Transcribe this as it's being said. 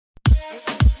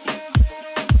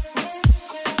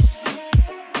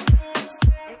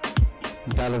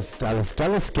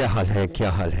Dallas क्या हाल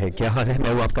है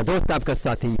मैं हूँ आपका दोस्त आपका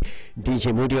साथी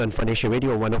DJ Moody on FunAsia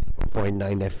Radio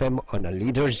 104.9 FM on a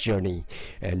leader's journey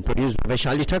and produced by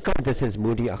Vaishali Thakkar. This is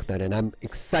Moody Akhtar and I'm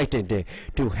excited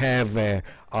to have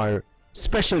our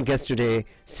special guest today,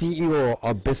 CEO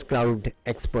of BizCloud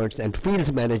Experts and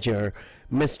Fields Manager,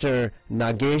 Mr.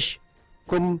 Nagesh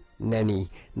Kunamneni.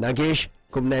 Nagesh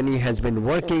Kunamneni has been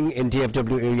working in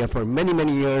DFW area for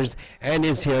many years and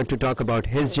is here to talk about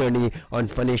his journey on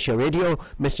FunAsia Radio.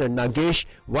 Mr. Nagesh,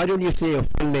 why don't you say your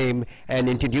full name and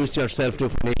introduce yourself to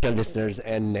FunAsia listeners,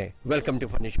 and welcome to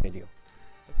FunAsia Radio.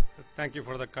 Thank you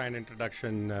for the kind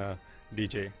introduction,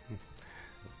 DJ.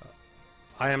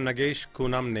 I am Nagesh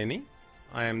Kunamneni.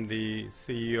 I am the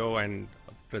CEO and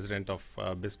President of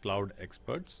BizCloud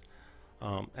Experts,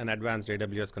 an advanced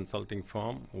AWS consulting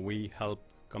firm. We help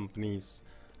companies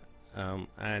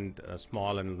and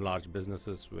small and large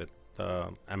businesses with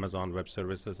Amazon Web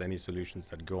Services, any solutions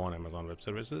that go on Amazon Web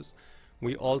Services.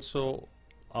 We also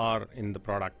are in the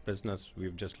product business.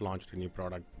 We've just launched a new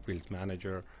product, Fields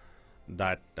Manager,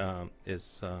 that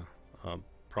is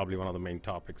probably one of the main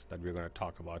topics that we're going to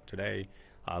talk about today.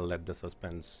 I'll let the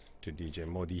suspense to DJ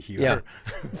Moody here. Yeah.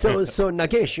 So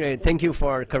Nagesh, thank you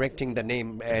for correcting the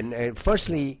name. And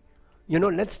firstly, you know,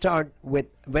 let's start with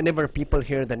whenever people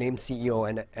hear the name CEO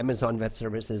and Amazon Web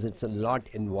Services, it's a lot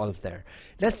involved there.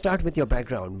 Let's start with your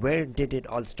background. Where did it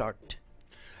all start?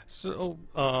 So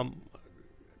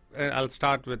I'll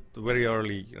start with very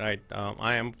early, right?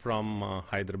 I am from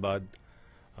Hyderabad,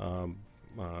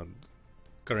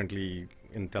 currently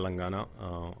in Telangana,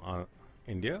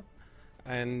 India.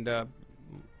 And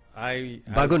I...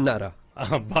 Bagunnara.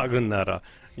 Bagunnara,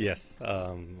 yes.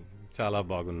 Chala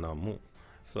bagunnamu.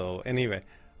 So anyway,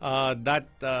 to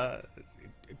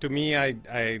me,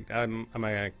 I'm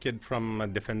a kid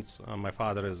from defense. My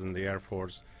father is in the Air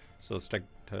Force, so strict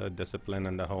discipline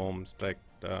in the home, strict,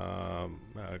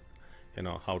 you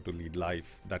know, how to lead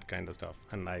life, that kind of stuff.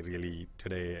 And I really,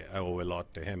 today, I owe a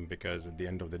lot to him, because at the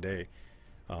end of the day,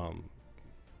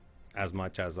 as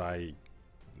much as I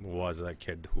was a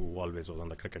kid who always was on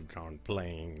the cricket ground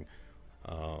playing,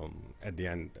 at the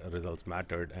end, results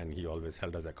mattered, and he always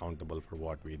held us accountable for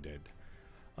what we did.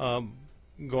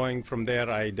 Going from there,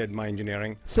 I did my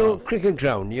engineering. So cricket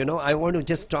ground, you know, I want to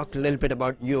just talk a little bit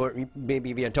about your,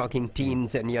 maybe we are talking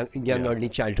teens and young early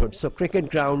childhood. So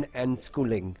cricket ground and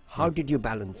schooling, how did you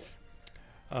balance?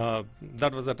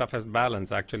 That was the toughest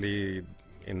balance, actually.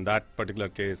 In that particular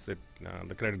case, the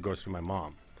credit goes to my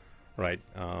mom, right?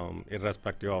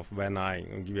 Irrespective of when I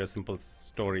give you a simple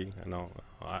story, you know,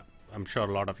 I'm sure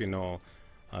a lot of you know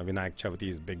Vinayak Chavati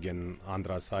is big in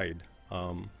Andhra side.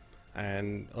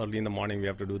 And early in the morning we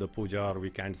have to do the puja or we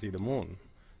can't see the moon.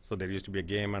 So there used to be a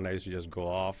game and I used to just go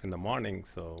off in the morning.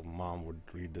 So mom would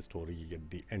read the story at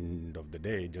the end of the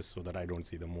day just so that I don't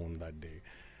see the moon that day.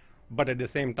 But at the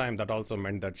same time, that also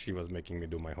meant that she was making me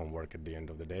do my homework at the end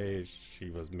of the day.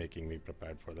 She was making me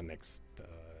prepared for the next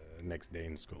day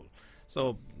in school.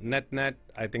 So net,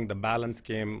 I think the balance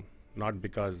came not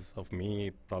because of me,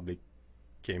 it probably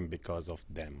came because of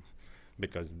them,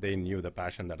 because they knew the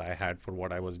passion that I had for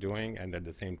what I was doing, and at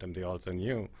the same time they also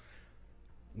knew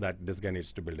that this guy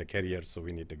needs to build a career, so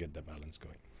we need to get the balance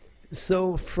going.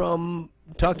 So from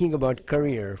talking about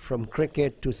career, from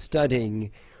cricket to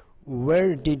studying,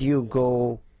 where did you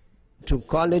go to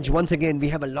college? Once again, we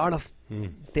have a lot of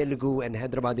Telugu and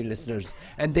Hyderabadi listeners,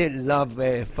 and they love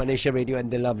FunAsia Radio and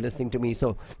they love listening to me.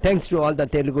 So thanks to all the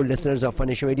Telugu listeners of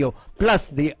FunAsia Radio,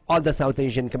 plus all the South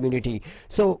Asian community.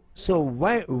 So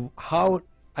how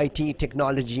IT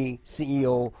technology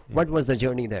CEO? What was the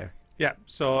journey there? Yeah,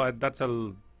 so that's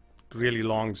a really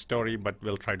long story, but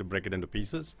we'll try to break it into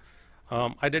pieces.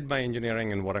 I did my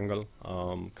engineering in Warangal,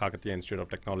 Kakatiya Institute of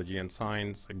Technology and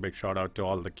Science. A big shout out to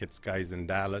all the kids guys in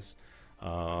Dallas.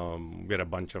 We're a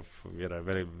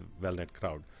very well-knit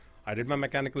crowd. I did my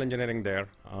mechanical engineering there.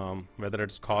 Whether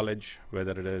it's college,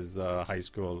 whether it is high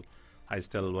school, I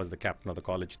still was the captain of the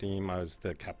college team. I was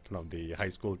the captain of the high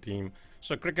school team.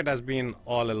 So cricket has been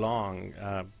all along,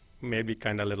 maybe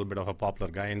kind of a little bit of a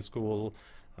popular guy in school,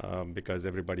 because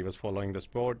everybody was following the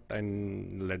sport,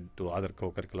 and led to other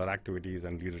co-curricular activities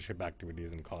and leadership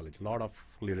activities in college. A lot of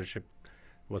leadership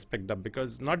was picked up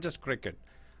because not just cricket.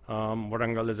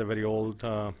 Warangal is a very old,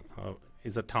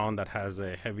 is a town that has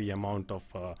a heavy amount of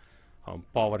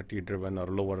poverty-driven or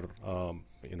lower,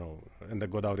 you know, in the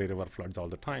Godavari River floods all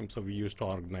the time. So we used to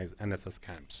organize NSS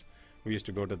camps. We used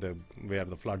to go to where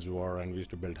the floods were, and we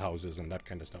used to build houses and that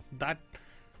kind of stuff.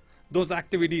 Those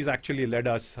activities actually led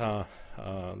us to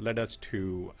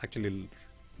actually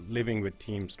living with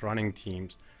teams, running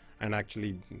teams, and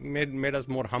actually made us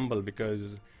more humble because,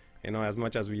 as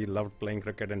much as we loved playing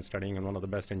cricket and studying in one of the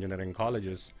best engineering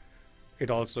colleges, it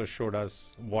also showed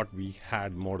us what we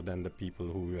had more than the people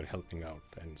who we were helping out.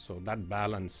 And so that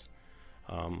balance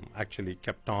actually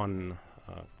kept in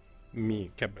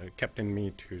me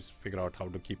to figure out how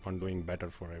to keep on doing better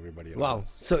for everybody else. Wow.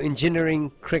 So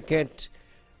engineering, cricket,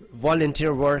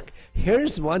 volunteer work.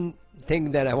 Here's one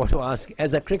thing that I want to ask.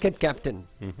 As a cricket captain,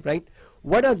 right?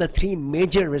 What are the 3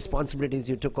 major responsibilities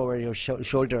you took over your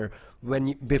shoulder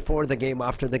before the game,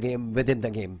 after the game, within the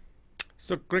game?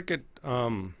 So cricket,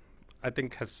 I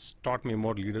think, has taught me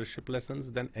more leadership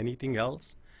lessons than anything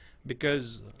else,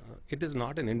 because it is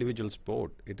not an individual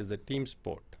sport. It is a team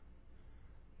sport.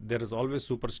 There is always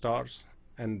superstars,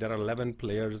 and there are 11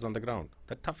 players on the ground.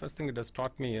 The toughest thing it has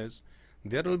taught me is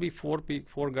there will be four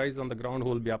guys on the ground who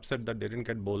will be upset that they didn't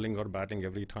get bowling or batting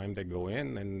every time they go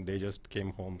in and they just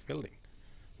came home fielding.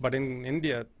 But in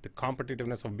India, the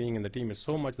competitiveness of being in the team is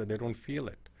so much that they don't feel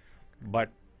it. But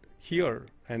here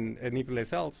and any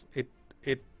place else, it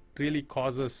really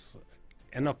causes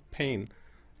enough pain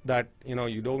that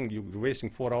you're wasting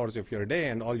 4 hours of your day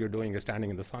and all you're doing is standing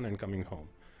in the sun and coming home,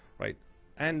 right?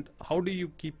 And how do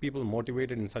you keep people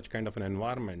motivated in such kind of an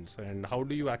environment? And how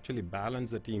do you actually balance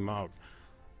the team out?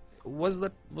 Was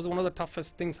one of the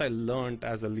toughest things I learned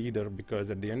as a leader,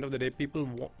 because at the end of the day,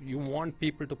 you want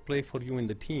people to play for you in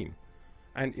the team,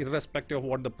 and irrespective of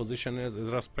what the position is,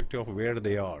 irrespective of where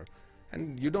they are.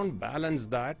 And you don't balance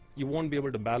that, you won't be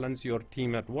able to balance your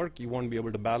team at work, you won't be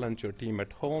able to balance your team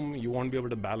at home, you won't be able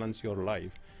to balance your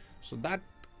life. So that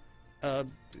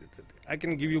I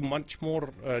can give you much more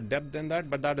depth than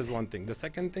that, but that is one thing. The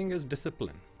second thing is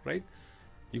discipline, right?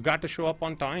 You got to show up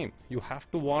on time. You have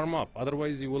to warm up,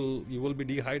 otherwise you will be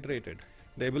dehydrated.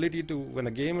 The ability to, when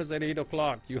the game is at 8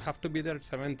 o'clock, you have to be there at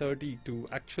 7:30 to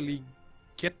actually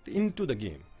get into the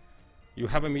game. You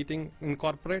have a meeting in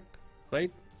corporate,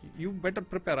 right? You better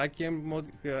prepare. I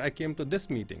came to this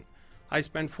meeting. I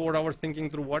spent 4 hours thinking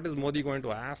through what is Modi going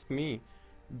to ask me.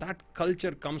 That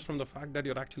culture comes from the fact that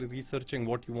you're actually researching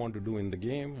what you want to do in the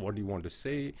game, what you want to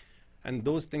say, and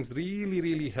those things really,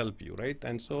 really help you, right?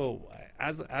 And so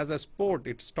as a sport,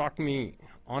 it's taught me,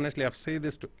 honestly, I've said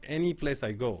this to any place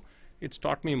I go, it's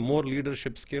taught me more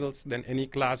leadership skills than any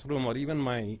classroom or even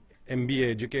my MBA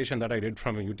education that I did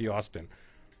from UT Austin.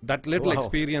 That little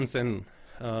experience on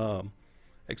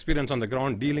the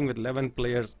ground, dealing with 11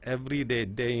 players every day,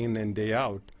 day in and day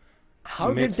out.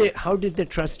 How did they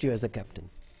trust you as a captain?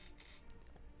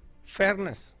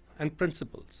 Fairness and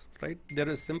principles, right? There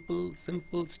is simple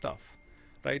stuff,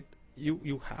 right?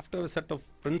 You have to have a set of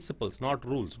principles, not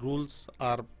rules. Rules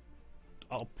are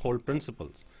uphold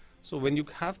principles. So when you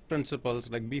have principles,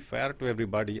 like be fair to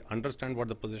everybody, understand what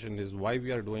the position is, why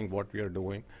we are doing what we are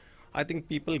doing, I think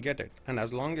people get it. And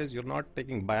as long as you're not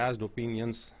taking biased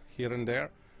opinions here and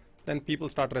there, then people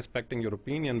start respecting your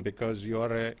opinion, because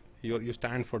you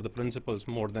stand for the principles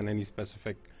more than any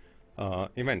specific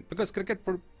event. Because cricket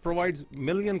provides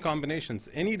million combinations.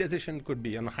 Any decision could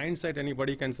be. In hindsight,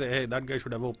 anybody can say, hey, that guy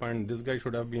should have opened, this guy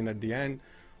should have been at the end,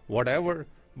 whatever.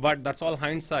 But that's all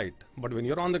hindsight. But when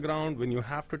you're on the ground, when you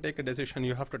have to take a decision,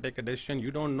 you have to take a decision.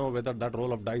 You don't know whether that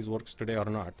roll of dice works today or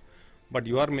not. But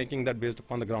you are making that based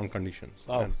upon the ground conditions.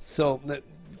 Wow. So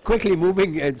quickly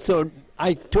moving, so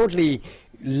I totally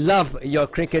love your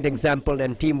cricket example,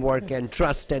 and teamwork and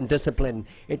trust and discipline.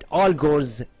 It all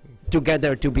goes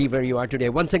together to be where you are today.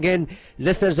 Once again,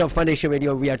 listeners of FunAsia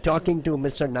Radio, we are talking to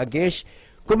Mr. Nagesh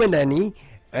Kunamneni,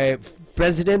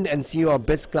 President and CEO of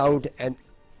BizCloud and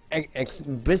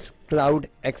BizCloud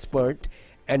expert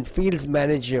and Fields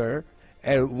Manager.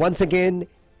 Once again,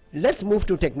 let's move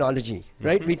to technology,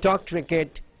 right? We talked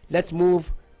cricket. Let's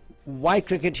move. Why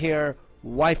cricket here?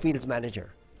 Why Fields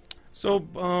Manager? So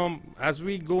as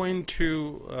we go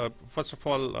into, first of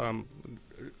all,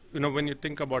 when you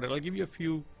think about it, I'll give you a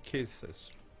few cases,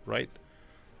 right?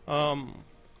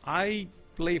 I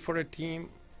play for a team.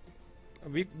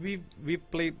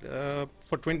 We've played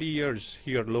for 20 years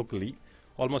here locally.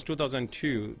 Almost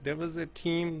 2002, there was a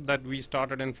team that we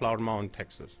started in Flower Mound,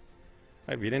 Texas.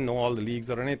 Right? We didn't know all the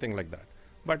leagues or anything like that.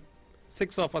 But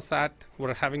 6 of us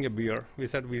were having a beer. We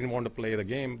said we didn't want to play the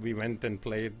game. We went and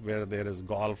played where there is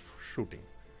golf shooting.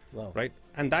 Wow. Right?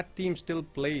 And that team still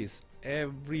plays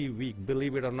every week,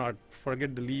 believe it or not.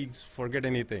 Forget the leagues, forget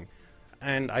anything.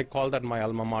 And I call that my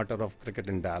alma mater of cricket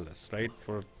in Dallas, right?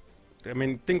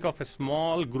 Think of a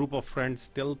small group of friends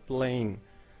still playing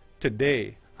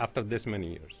today after this many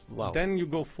years. Wow. Then you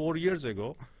go 4 years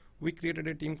ago, we created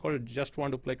a team called Just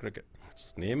Want to Play Cricket.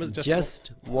 Its name is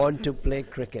Just Want to Play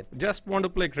Cricket. Just Want to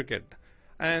Play Cricket.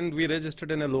 and we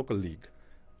registered in a local league.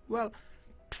 Well,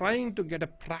 trying to get a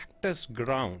practice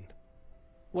ground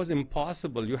was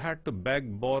impossible. You had to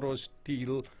beg, borrow,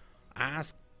 steal,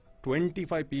 ask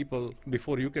 25 people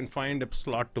before you can find a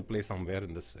slot to play somewhere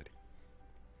in the city.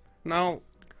 Now,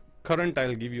 current,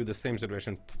 I'll give you the same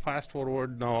situation. Fast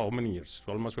forward now, how many years?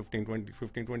 Almost 15,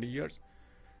 20 years.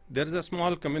 There is a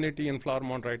small community in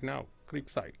Flowermont right now,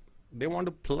 Creekside. They want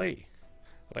to play,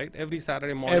 right? Every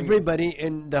Saturday morning. Everybody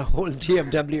in the whole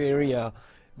DFW area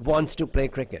wants to play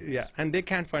cricket. Yeah, and they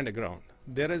can't find a ground.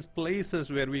 There is places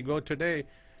where we go today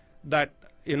that,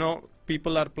 you know,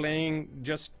 people are playing,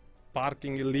 just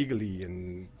parking illegally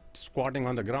and squatting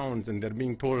on the grounds, and they're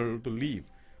being told to leave.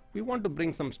 We want to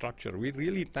bring some structure. We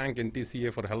really thank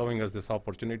NTCA for allowing us this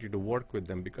opportunity to work with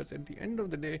them, because at the end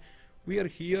of the day, we are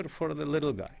here for the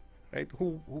little guy, right?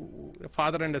 Who a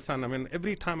father and a son. I mean,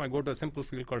 every time I go to a simple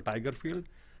field called Tiger Field,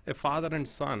 a father and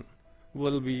son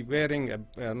will be wearing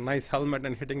a nice helmet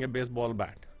and hitting a baseball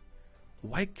bat.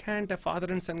 Why can't a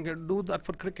father and son do that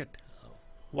for cricket?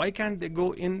 Why can't they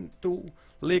go into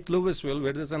Lake Louisville,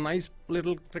 where there's a nice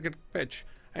little cricket pitch,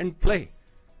 and play?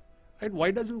 Right?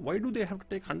 Why do they have to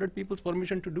take 100 people's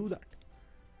permission to do that?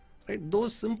 Right?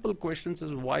 Those simple questions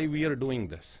is why we are doing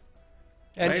this.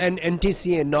 And, right? and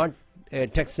NTCA, not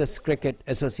Texas Cricket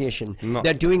Association, No.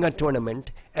 they're doing a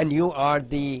tournament, and you are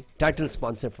the title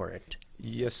sponsor for it.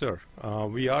 Yes, sir.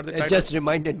 We are the It just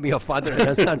reminded me of father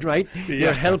and son, right? Yeah.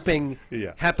 You're helping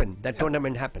Yeah. happen, that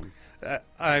tournament happen.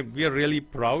 We are really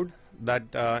proud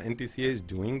that NTCA is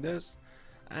doing this.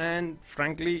 And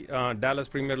frankly, Dallas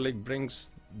Premier League brings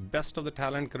best of the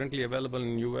talent currently available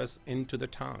in US into the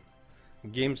town.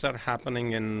 Games are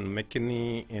happening in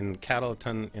McKinney, in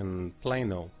Carrollton, in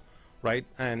Plano, right?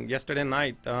 And yesterday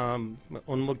night,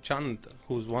 Unmuk Chand,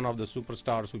 who's one of the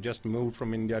superstars who just moved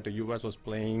from India to US, was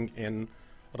playing in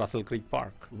Russell Creek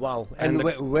Park. Wow. And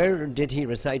And where did he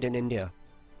reside in India?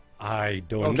 I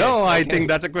don't Okay, know. I okay. think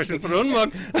that's a question for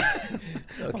Unmuk.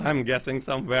 I'm guessing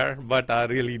somewhere, but I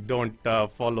really don't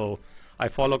follow. I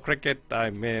follow cricket.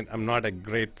 I'm not a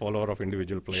great follower of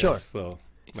individual players. Sure. So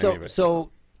anyway.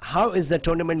 So how is the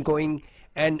tournament going,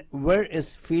 and where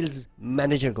is Fields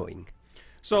manager going?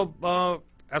 So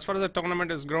as far as the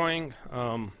tournament is growing,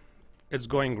 it's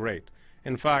going great.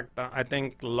 In fact, I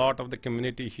think a lot of the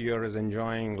community here is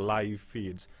enjoying live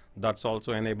feeds. That's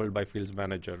also enabled by Fields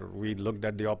Manager. We looked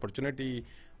at the opportunity.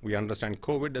 We understand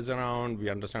COVID is around. We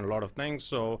understand a lot of things.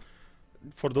 So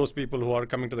for those people who are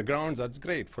coming to the grounds, that's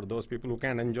great. For those people who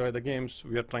can't enjoy the games,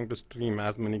 we are trying to stream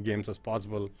as many games as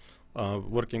possible,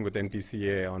 working with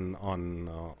NTCA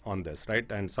on this,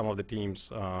 right? And some of the teams,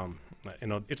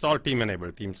 it's all team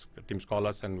enabled. Teams call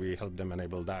us and we help them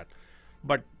enable that.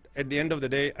 But at the end of the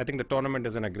day, I think the tournament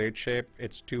is in a great shape.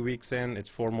 It's 2 weeks in. It's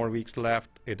 4 more weeks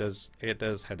left. It is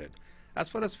headed. As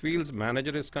far as Fields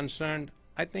Manager is concerned,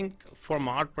 I think from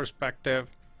our perspective,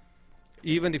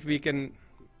 even if we can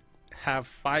have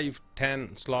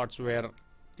 5-10 slots where,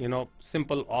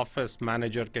 simple office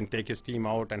manager can take his team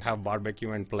out and have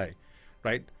barbecue and play,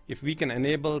 right? If we can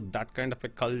enable that kind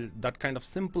of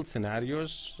simple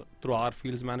scenarios through our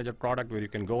Fields Manager product, where you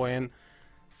can go in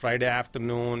Friday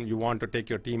afternoon, you want to take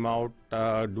your team out,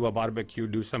 do a barbecue,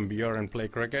 do some beer and play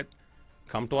cricket,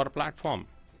 come to our platform.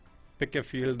 Pick a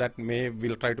field that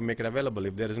we'll try to make it available.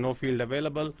 If there is no field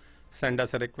available, send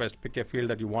us a request. Pick a field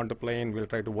that you want to play in. We'll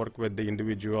try to work with the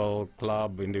individual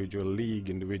club, individual league,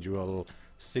 individual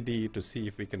city to see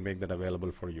if we can make that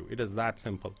available for you. It is that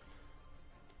simple.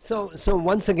 So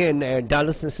once again,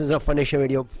 Dallas, this is a FunAsia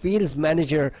Radio. Fields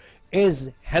Manager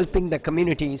is helping the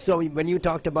community. So when you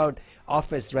talked about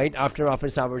office, right, after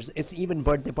office hours, it's even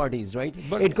birthday parties, right?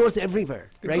 It goes everywhere,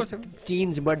 right?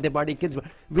 Teens' birthday party, kids.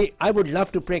 I would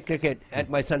love to play cricket at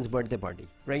my son's birthday party,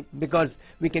 right? Because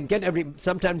we can get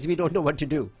sometimes we don't know what to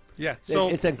do. Yeah. So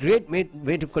it's a great way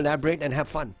to collaborate and have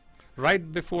fun. Right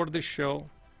before this show,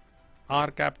 our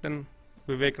captain,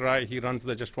 Vivek Rai, he runs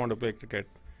the Just Want to Play Cricket.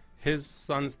 His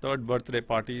son's 3rd birthday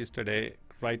party is today,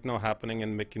 right now happening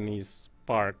in McKinney's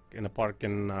park, in a park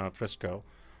in Frisco,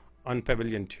 on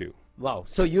Pavilion 2. Wow.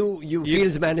 So you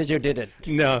Fields Manager did it.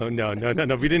 No,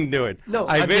 we didn't do it. No,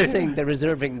 I'm just saying they're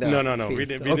reserving the No, we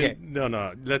fields. didn't.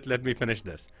 No, let me finish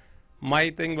this. My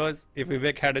thing was, if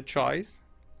Vivek had a choice,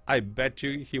 I bet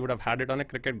you he would have had it on a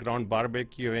cricket ground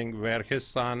barbecuing, where his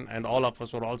son and all of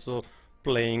us were also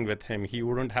playing with him. He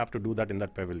wouldn't have to do that in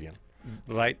that pavilion.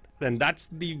 Right? And that's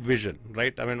the vision,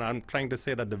 right? I mean, I'm trying to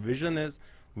say that the vision is,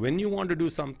 when you want to do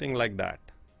something like that,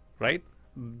 right?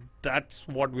 That's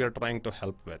what we are trying to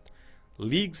help with.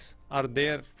 Leagues are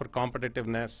there for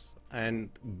competitiveness and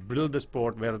build the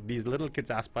sport where these little kids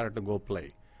aspire to go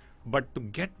play. But to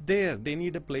get there, they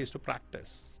need a place to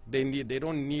practice. They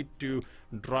don't need to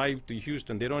drive to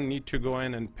Houston. They don't need to go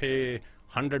in and pay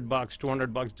 $100,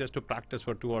 $200 just to practice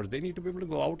for 2 hours. They need to be able to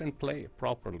go out and play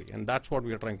properly, and that's what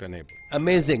we are trying to enable.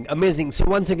 Amazing, amazing. So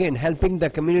once again, helping the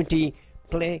community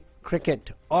play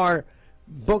cricket or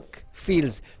book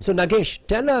fields. So Nagesh,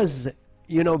 tell us,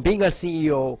 you know, being a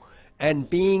CEO and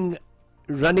being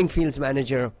running fields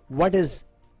manager, what is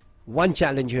one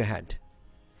challenge you had?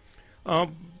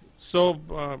 Can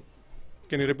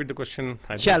you repeat the question?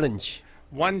 Challenge.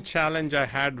 One challenge I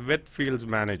had with fields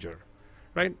manager,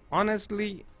 right?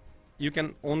 Honestly, you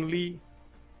can only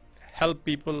help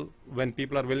people when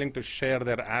people are willing to share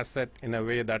their asset in a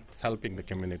way that's helping the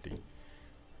community.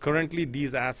 Currently,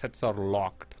 these assets are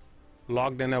locked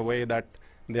in a way that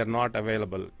they're not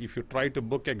available. If you try to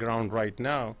book a ground right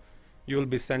now, you will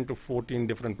be sent to 14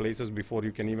 different places before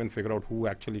you can even figure out who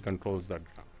actually controls that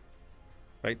ground,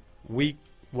 right? We,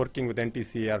 working with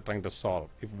NTCA, are trying to solve.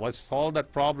 If we solve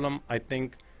that problem, I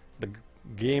think the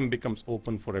game becomes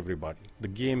open for everybody. The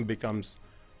game becomes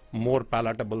more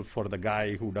palatable for the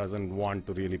guy who doesn't want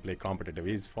to really play competitive.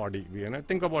 He's 40.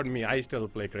 Think about me. I still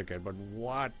play cricket, but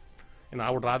what? I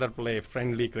would rather play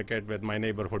friendly cricket with my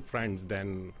neighborhood friends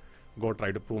than go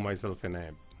try to prove myself in a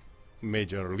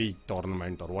major league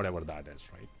tournament or whatever that is,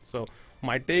 right? So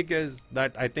my take is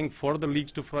that I think for the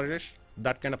leagues to flourish,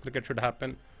 that kind of cricket should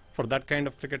happen. For that kind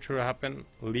of cricket should happen,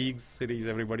 leagues, cities,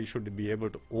 everybody should be able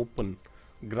to open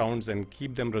grounds and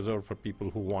keep them reserved for people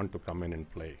who want to come in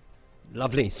and play.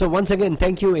 Lovely. So once again,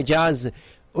 thank you, Ijaz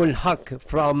ul Haq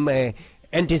from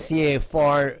NTCA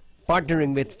for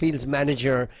partnering with Fields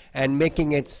Manager and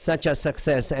making it such a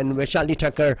success, and Vaishali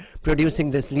Thakkar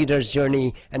producing this leader's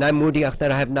journey. And I'm Moody Akhtar.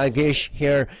 I have Nagesh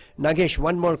here. Nagesh,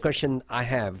 one more question I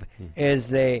have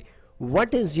is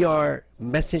what is your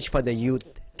message for the youth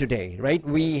today, right?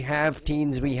 We have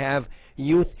teens, we have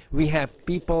youth, we have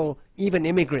people, even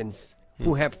immigrants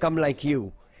who have come like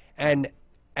you and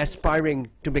aspiring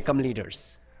to become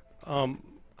leaders.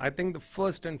 I think the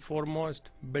first and foremost,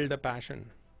 build a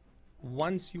passion.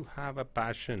 Once you have a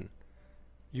passion,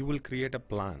 you will create a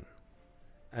plan.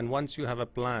 And once you have a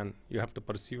plan, you have to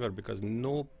persevere, because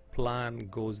no plan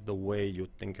goes the way you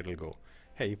think it'll go.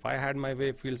 Hey, if I had my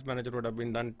way, Fields Manager would have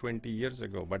been done 20 years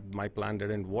ago, but my plan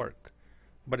didn't work.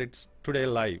 But it's today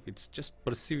live. It's just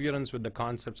perseverance with the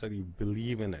concepts that you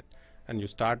believe in it, and you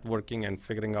start working and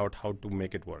figuring out how to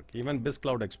make it work. Even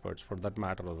BizCloud experts, for that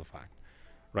matter of the fact,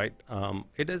 right?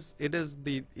 It is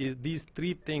these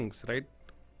three things, right?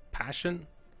 Passion,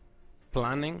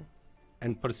 planning,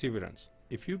 and perseverance.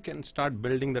 If you can start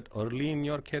building that early in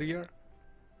your career,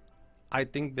 I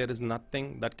think there is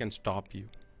nothing that can stop you,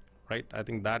 right? I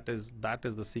think that is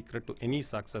the secret to any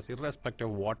success, irrespective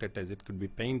of what it is. It could be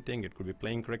painting, it could be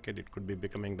playing cricket, it could be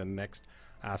becoming the next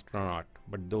astronaut.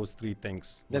 But those three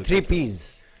things. The three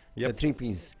P's. Yep. The three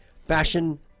P's.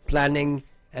 Passion, planning,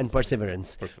 and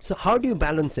perseverance. So how do you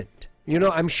balance it? You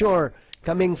know, I'm sure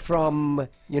coming from,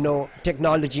 you know,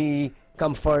 technology,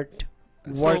 comfort,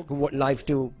 work life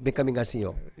to becoming a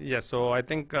CEO. Yeah, so I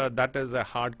think that is a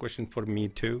hard question for me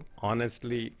too.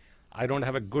 Honestly, I don't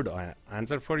have a good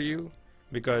answer for you,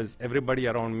 because everybody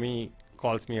around me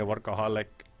calls me a workaholic,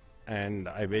 and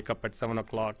I wake up at 7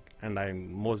 o'clock, and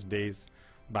I'm most days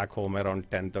back home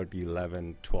around 10:30,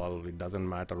 11, 12. It doesn't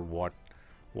matter what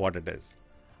it is.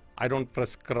 I don't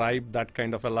prescribe that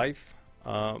kind of a life.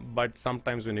 But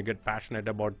sometimes when you get passionate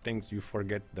about things, you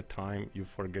forget the time, you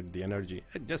forget the energy.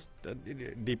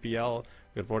 DPL,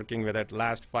 we're working with it.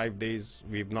 Last 5 days,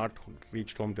 we've not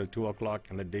reached home till 2 o'clock,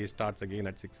 and the day starts again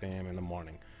at 6 a.m. in the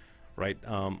morning, right?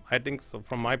 I think so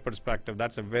from my perspective,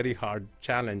 that's a very hard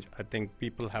challenge. I think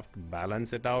people have to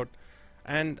balance it out.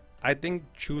 And I think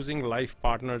choosing life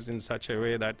partners in such a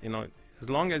way that, you know, as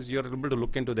long as you're able to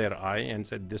look into their eye and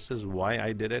say, this is why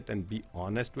I did it, and be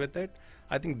honest with it,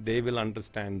 I think they will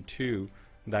understand too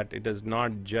that it is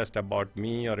not just about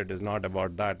me, or it is not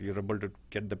about that. You're able to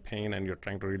get the pain and you're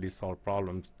trying to really solve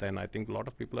problems. Then I think a lot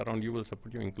of people around you will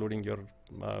support you, including your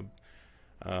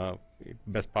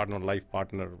best partner, life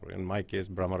partner. In my case,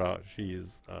 Brahmara,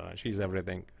 she's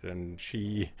everything. And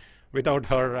without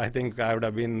her, I think I would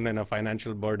have been in a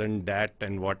financial burden, debt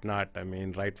and whatnot. I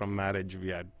mean, right from marriage, we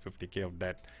had 50K of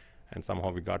debt, and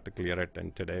somehow we got to clear it.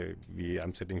 And today,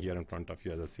 I'm sitting here in front of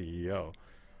you as a CEO.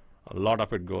 A lot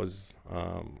of it goes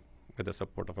with the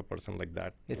support of a person like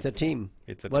that. It's a team.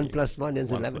 It's a 1 team. + 1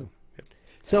 is 11. Yep.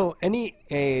 So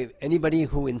anybody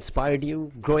who inspired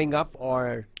you growing up,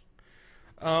 or?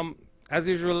 As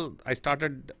usual, I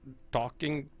started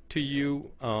talking to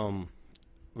you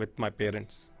with my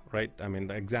parents, right? I mean,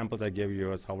 the examples I gave you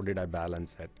was how did I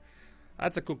balance it.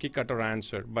 That's a cookie cutter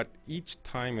answer, but each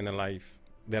time in a life,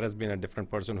 there has been a different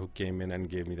person who came in and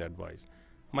gave me the advice.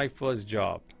 My first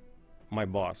job, my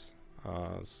boss,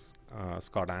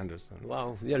 Scott Anderson.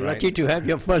 Wow, you're Right. lucky to have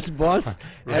your first boss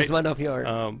Right. as one of your...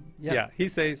 Yeah, he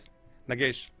says,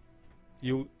 Nagesh,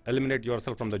 you eliminate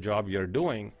yourself from the job you're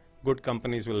doing, good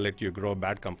companies will let you grow,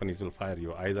 bad companies will fire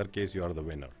you. Either case, you are the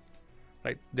winner.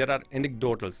 Right? There are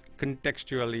anecdotals.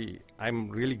 Contextually, I'm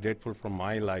really grateful for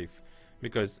my life,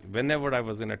 because whenever I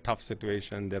was in a tough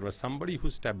situation, there was somebody who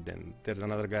stepped in. There's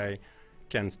another guy,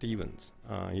 Ken Stevens.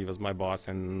 He was my boss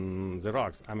in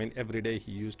Xerox. I mean, every day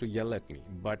he used to yell at me,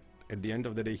 but at the end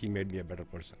of the day, he made me a better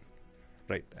person.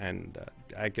 Right? And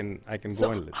I can So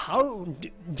go and list. how,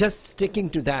 just sticking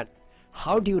to that,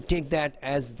 how do you take that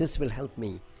as this will help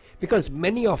me? Because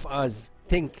many of us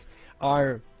think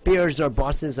our peers or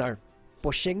bosses are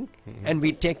pushing, and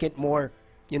we take it more,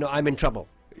 I'm in trouble.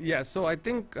 Yeah, so I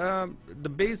think the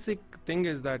basic thing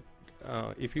is that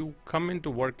if you come into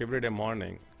work every day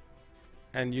morning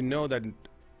and you know that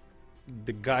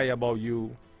the guy above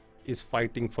you is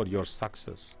fighting for your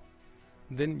success,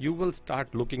 then you will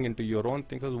start looking into your own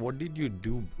things as what did you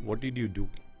do? What did you do?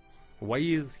 Why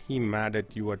is he mad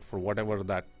at you for whatever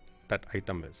that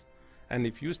item is? And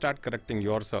if you start correcting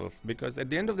yourself, because at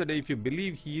the end of the day, if you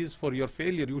believe he is for your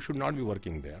failure, you should not be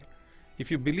working there. If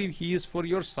you believe he is for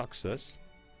your success,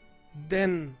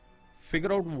 then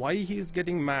figure out why he is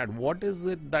getting mad. What is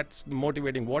it that's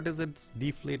motivating? What is it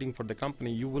deflating for the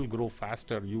company? You will grow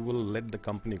faster. You will let the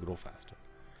company grow faster.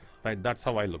 Right? That's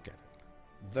how I look at it.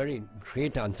 Very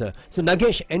great answer. So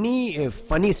Nagesh, any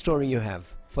funny story you have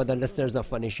for the listeners of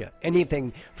FunAsia?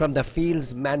 Anything from the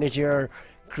fields manager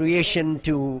creation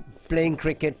to playing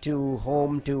cricket to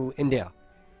home to India?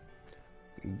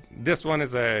 This one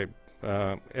is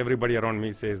everybody around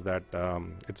me says that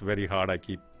it's very hard. I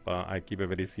keep a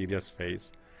very serious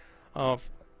face.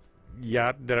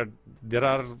 Yeah, there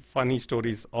are funny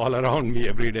stories all around me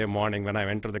every day morning when I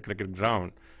enter the cricket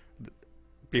ground.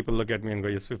 People look at me and go,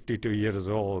 he's 52 years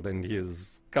old and he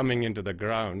is coming into the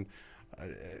ground.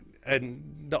 And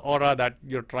the aura that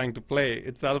you're trying to play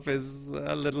itself is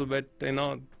a little bit,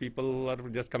 people are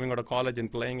just coming out of college and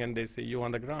playing and they see you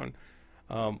on the ground.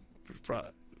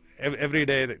 Every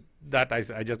day that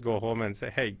I just go home and say,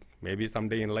 hey, maybe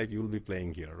someday in life you'll be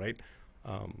playing here, right?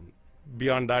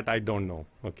 Beyond that, I don't know,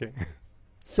 okay?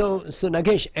 So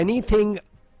Nagesh, anything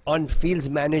on fields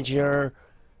manager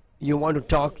you want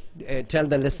to tell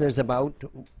the listeners about?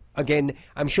 Again,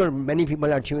 I'm sure many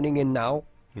people are tuning in now.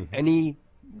 Any,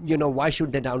 why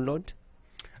should they download?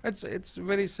 It's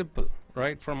very simple,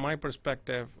 right? From my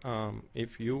perspective,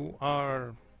 if you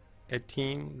are a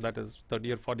team that is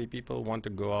 30 or 40 people want to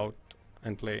go out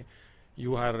and play,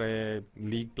 you are a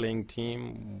league playing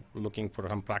team looking for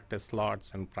some practice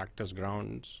slots and practice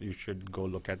grounds, you should go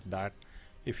look at that.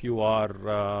 If you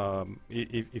are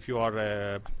if you are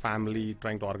a family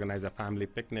trying to organize a family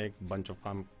picnic, bunch of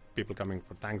people coming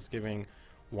for Thanksgiving,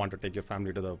 want to take your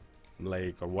family to the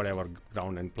lake or whatever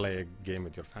ground and play a game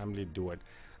with your family, do it.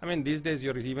 I mean, these days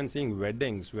you're even seeing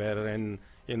weddings wherein,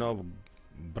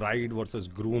 bride versus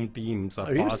groom teams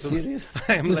are possible. Are you serious?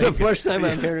 This is the first time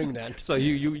I'm hearing that. So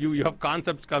you have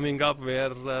concepts coming up where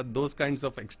those kinds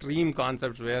of extreme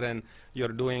concepts wherein you're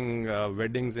doing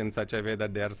weddings in such a way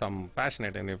that they are some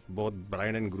passionate, and if both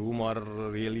bride and groom are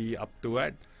really up to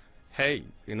it, hey,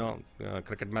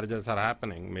 cricket matches are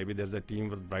happening. Maybe there's a team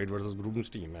with bride versus groom's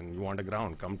team and you want a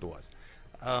ground, come to us.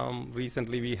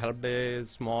 Recently we helped a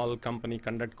small company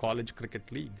conduct college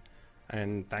cricket league.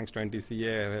 And thanks to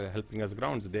NTCA helping us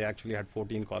grounds, they actually had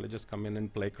 14 colleges come in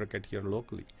and play cricket here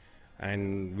locally.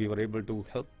 And we were able to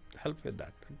help with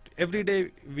that. Every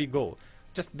day we go.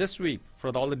 Just this week, for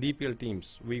all the DPL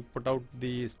teams, we put out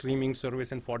the streaming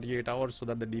service in 48 hours so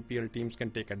that the DPL teams can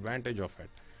take advantage of it.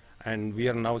 And we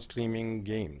are now streaming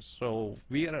games. So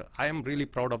I am really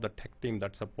proud of the tech team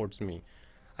that supports me.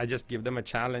 I just give them a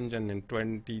challenge, and in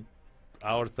 20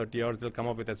 hours, 30 hours, they'll come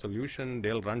up with a solution.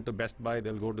 They'll run to Best Buy,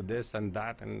 they'll go to this and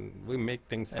that, and we make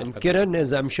things happen. And Kiran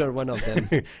is, I'm sure, one of them.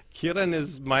 Kiran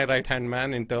is my right-hand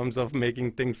man in terms of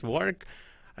making things work.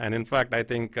 And in fact, I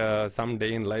think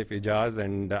someday in life, Ijaz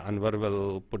and Anwar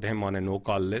will put him on a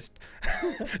no-call list.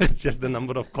 Just the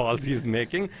number of calls he's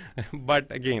making.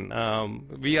 But again,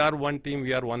 we are one team,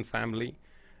 we are one family.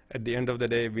 At the end of the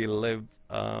day, we live,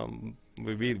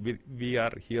 we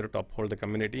are here to uphold the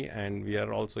community, and we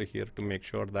are also here to make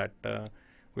sure that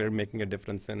we're making a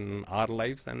difference in our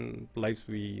lives and lives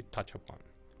we touch upon.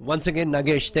 Once again,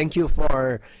 Nagesh, thank you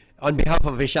on behalf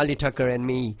of Vishali Thakur and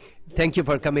me, thank you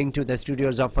for coming to the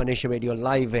studios of FunAsia Radio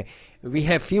Live. We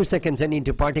have few seconds. Any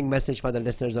departing message for the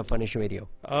listeners of FunAsia Radio?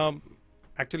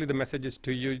 Actually, the message is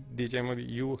to you, DJ Moody.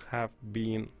 You have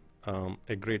been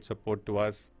a great support to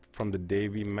us from the day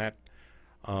we met.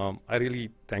 I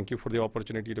really thank you for the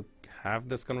opportunity to have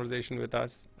this conversation with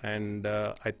us. And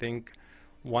I think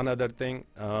one other thing,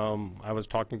 I was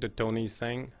talking to Tony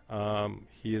Singh.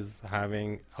 He is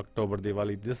having October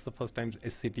Diwali. This is the first time a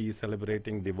city is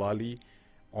celebrating Diwali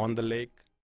on the lake.